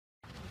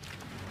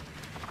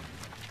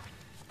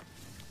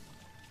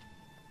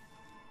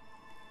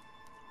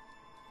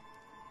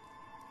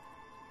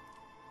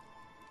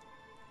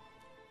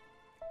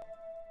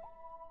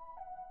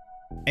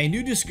A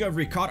new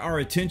discovery caught our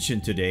attention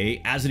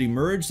today as it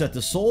emerged that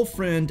the sole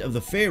friend of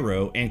the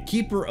pharaoh and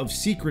keeper of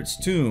secrets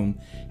tomb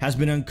has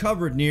been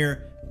uncovered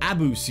near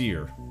Abu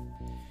Sir.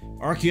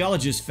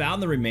 Archaeologists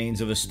found the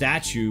remains of a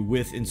statue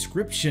with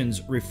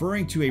inscriptions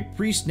referring to a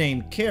priest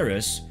named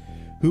Keris,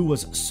 who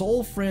was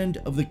sole friend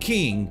of the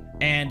king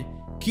and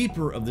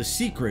keeper of the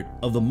secret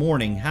of the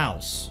mourning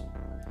house.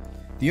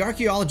 The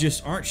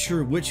archaeologists aren't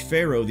sure which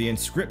pharaoh the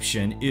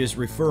inscription is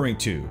referring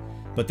to,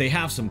 but they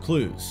have some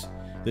clues.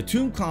 The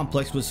tomb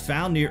complex was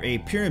found near a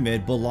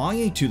pyramid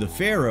belonging to the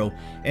pharaoh,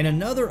 and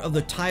another of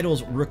the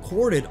titles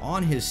recorded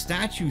on his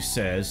statue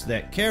says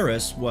that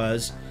Keris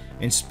was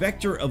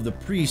inspector of the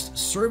priest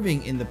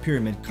serving in the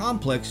pyramid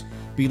complex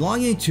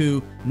belonging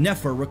to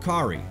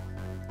Neferukari.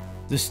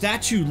 The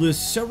statue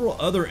lists several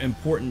other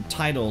important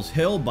titles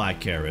held by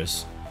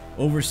Keris: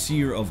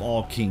 overseer of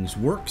all king's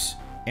works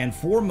and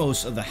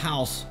foremost of the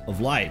House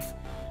of Life,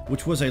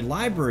 which was a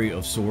library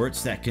of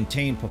sorts that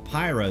contained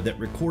papyri that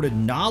recorded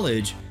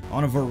knowledge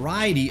on a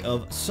variety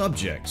of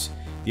subjects.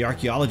 The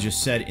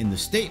archaeologists said in the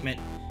statement,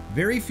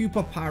 very few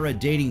papyri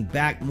dating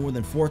back more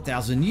than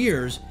 4,000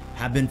 years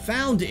have been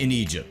found in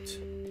Egypt.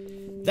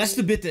 That's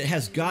the bit that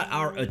has got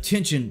our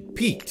attention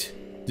peaked.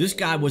 This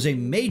guy was a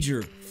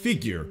major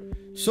figure,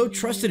 so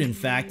trusted in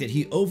fact that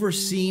he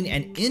overseen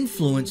and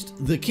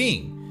influenced the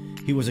king.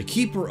 He was a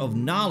keeper of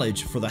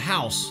knowledge for the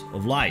House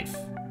of Life.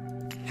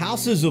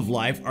 Houses of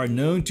Life are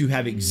known to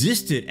have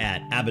existed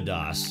at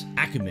Abydos,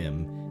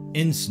 Achaemenum,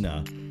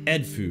 Insna,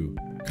 Edfu,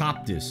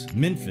 Coptus,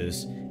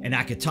 Memphis, and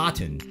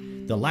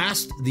Akhetaten, the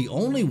last the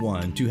only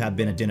one to have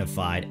been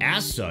identified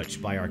as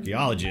such by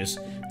archaeologists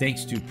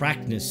thanks to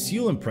practiced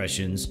seal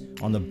impressions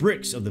on the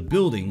bricks of the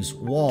building's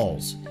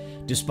walls.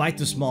 Despite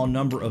the small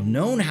number of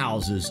known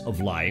houses of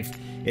life,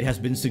 it has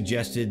been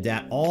suggested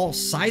that all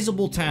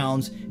sizable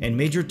towns and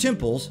major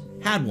temples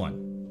had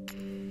one.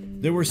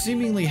 There were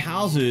seemingly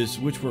houses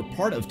which were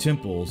part of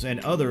temples and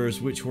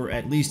others which were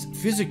at least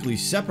physically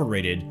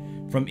separated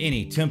from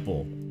any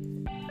temple.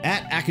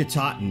 At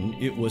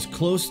Akhetaten, it was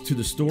close to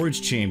the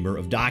storage chamber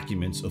of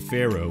documents of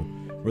Pharaoh,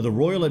 where the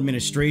royal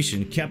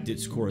administration kept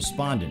its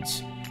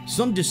correspondence,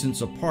 some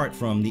distance apart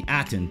from the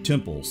Aten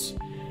temples.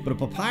 But a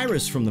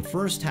papyrus from the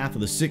first half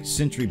of the 6th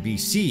century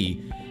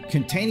BC,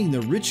 containing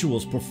the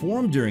rituals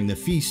performed during the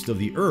Feast of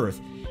the Earth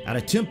at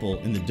a temple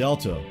in the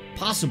Delta,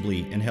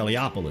 possibly in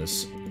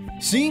Heliopolis,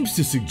 seems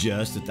to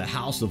suggest that the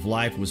House of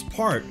Life was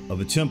part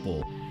of a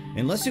temple,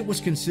 unless it was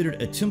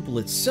considered a temple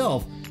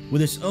itself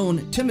with its own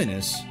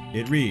temenos.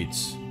 It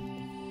reads,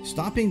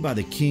 stopping by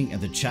the king at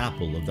the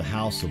chapel of the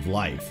House of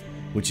Life,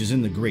 which is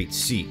in the great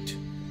seat,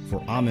 for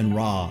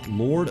Amen-Ra,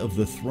 lord of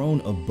the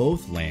throne of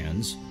both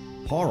lands,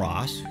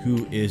 Horus,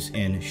 who is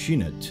in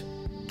Shinit,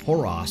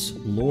 Horus,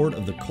 lord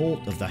of the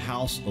cult of the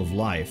House of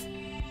Life,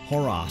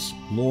 Horus,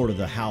 lord of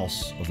the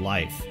House of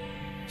Life,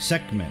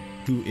 Sekhmet,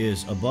 who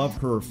is above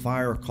her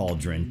fire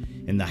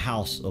cauldron in the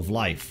House of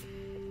Life,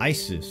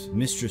 Isis,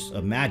 mistress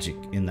of magic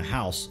in the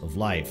House of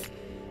Life,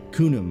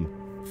 Khnum,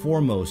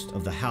 foremost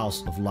of the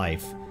House of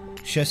Life,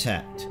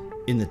 Sheshat,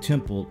 in the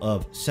temple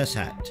of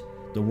Seshat,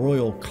 the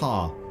royal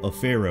Ka of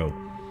Pharaoh,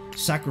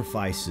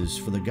 sacrifices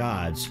for the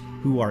gods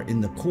who are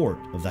in the court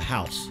of the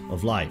House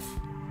of Life.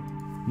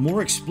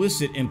 More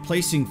explicit in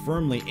placing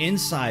firmly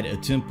inside a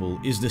temple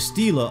is the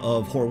stela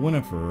of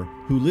Horwenifer,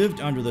 who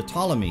lived under the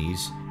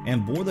Ptolemies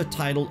and bore the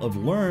title of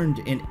learned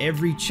in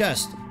every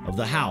chest of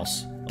the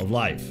House of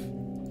Life.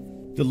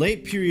 The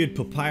late period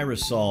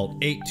papyrus Salt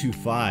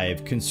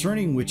 825,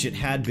 concerning which it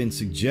had been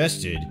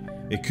suggested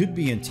it could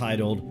be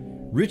entitled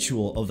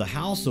Ritual of the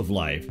House of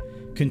Life,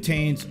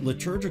 contains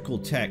liturgical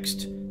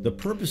text, the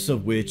purpose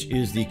of which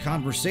is the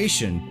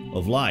conversation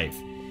of life.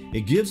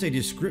 It gives a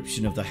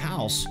description of the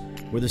house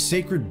where the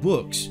sacred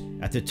books,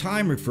 at the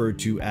time referred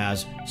to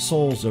as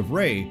Souls of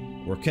Re,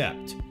 were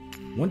kept.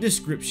 One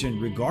description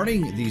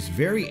regarding these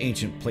very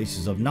ancient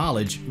places of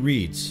knowledge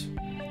reads,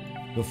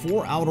 the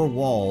 4 outer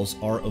walls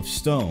are of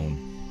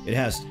stone. It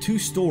has 2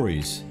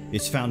 stories.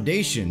 Its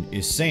foundation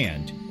is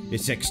sand.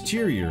 Its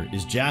exterior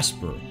is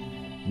jasper.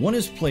 One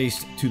is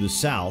placed to the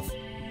south,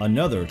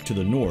 another to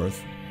the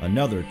north,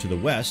 another to the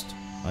west,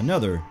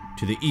 another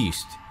to the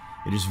east.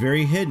 It is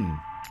very hidden,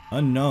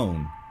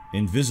 unknown,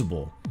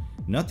 invisible.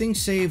 Nothing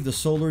save the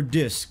solar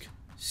disk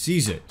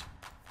sees it.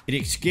 It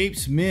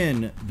escapes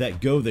men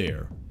that go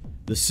there.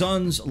 The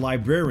sun's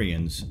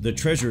librarians, the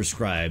treasure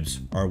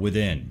scribes, are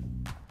within.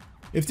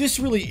 If this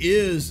really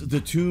is the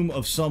tomb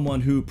of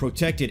someone who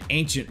protected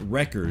ancient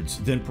records,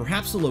 then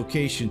perhaps the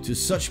location to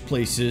such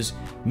places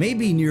may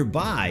be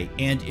nearby,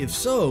 and if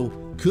so,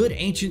 could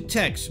ancient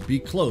texts be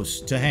close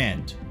to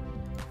hand?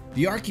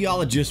 The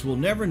archaeologists will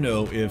never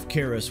know if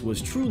Keris was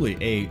truly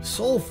a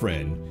soul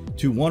friend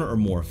to one or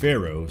more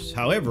pharaohs.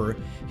 However,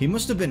 he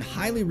must have been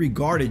highly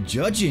regarded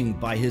judging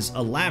by his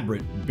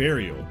elaborate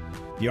burial.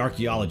 The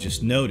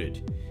archaeologists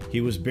noted, he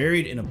was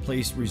buried in a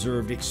place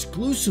reserved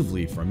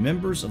exclusively for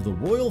members of the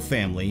royal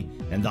family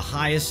and the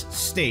highest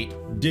state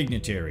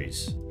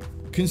dignitaries.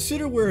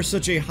 Consider where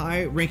such a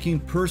high-ranking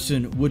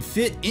person would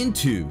fit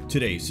into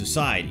today's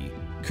society.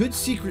 Could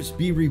secrets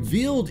be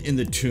revealed in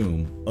the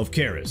tomb of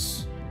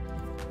Karis?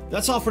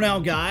 That's all for now,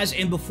 guys,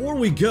 and before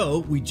we go,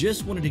 we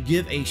just wanted to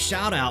give a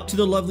shout out to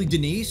the lovely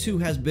Denise, who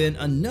has been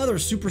another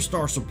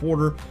superstar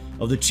supporter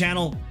of the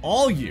channel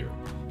all year,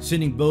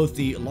 sending both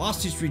the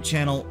Lost History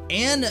channel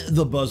and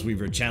the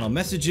Buzzweaver channel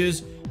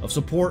messages of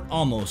support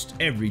almost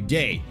every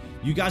day.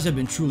 You guys have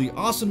been truly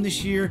awesome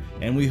this year,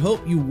 and we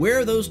hope you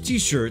wear those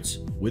t-shirts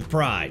with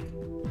pride.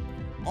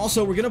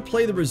 Also, we're going to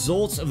play the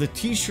results of the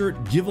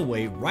t-shirt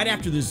giveaway right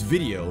after this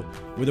video,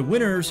 where the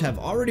winners have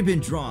already been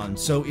drawn.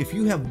 So if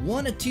you have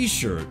won a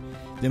t-shirt,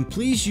 then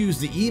please use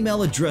the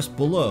email address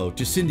below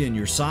to send in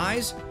your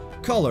size,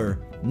 color,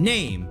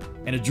 name,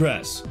 and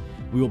address.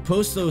 We will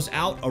post those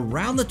out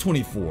around the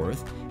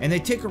 24th, and they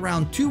take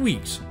around 2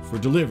 weeks for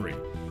delivery.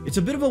 It's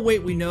a bit of a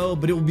wait, we know,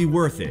 but it will be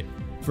worth it.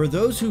 For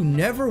those who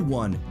never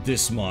won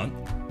this month,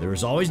 there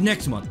is always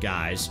next month,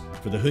 guys,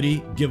 for the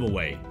hoodie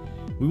giveaway.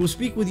 We will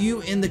speak with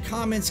you in the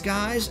comments,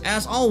 guys.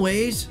 As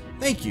always,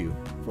 thank you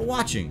for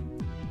watching.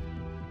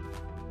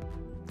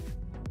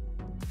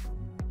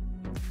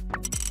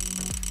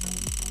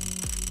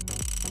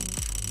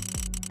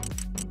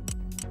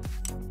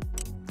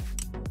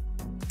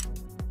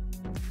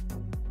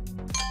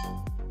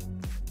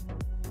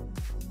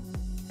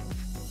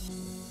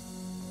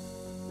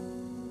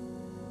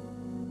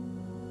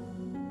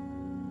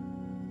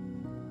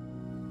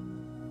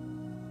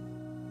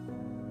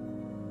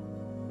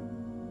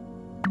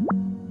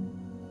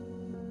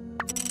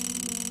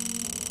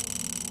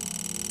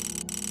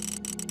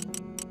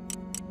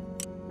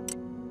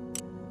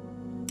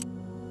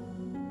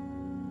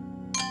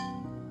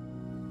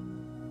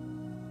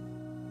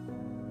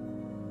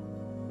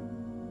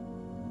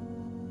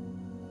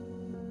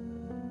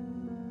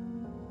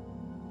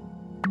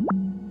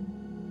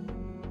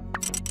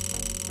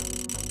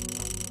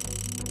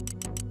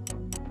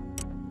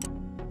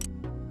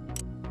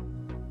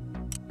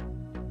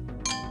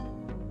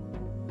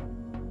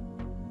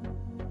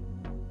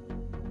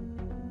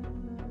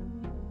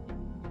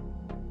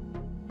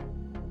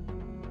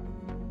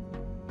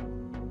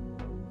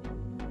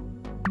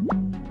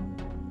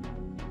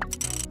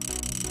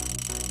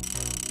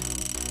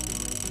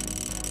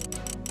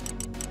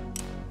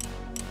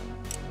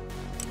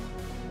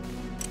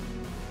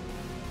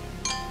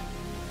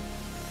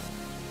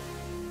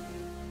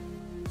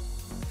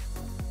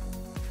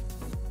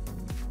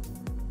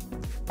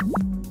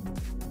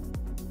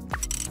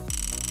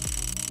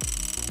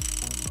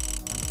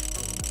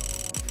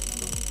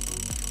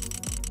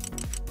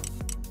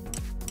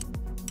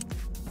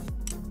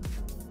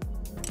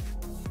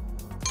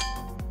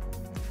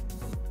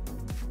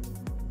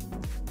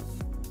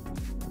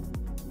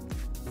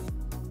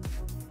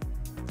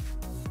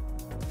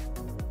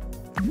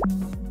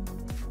 You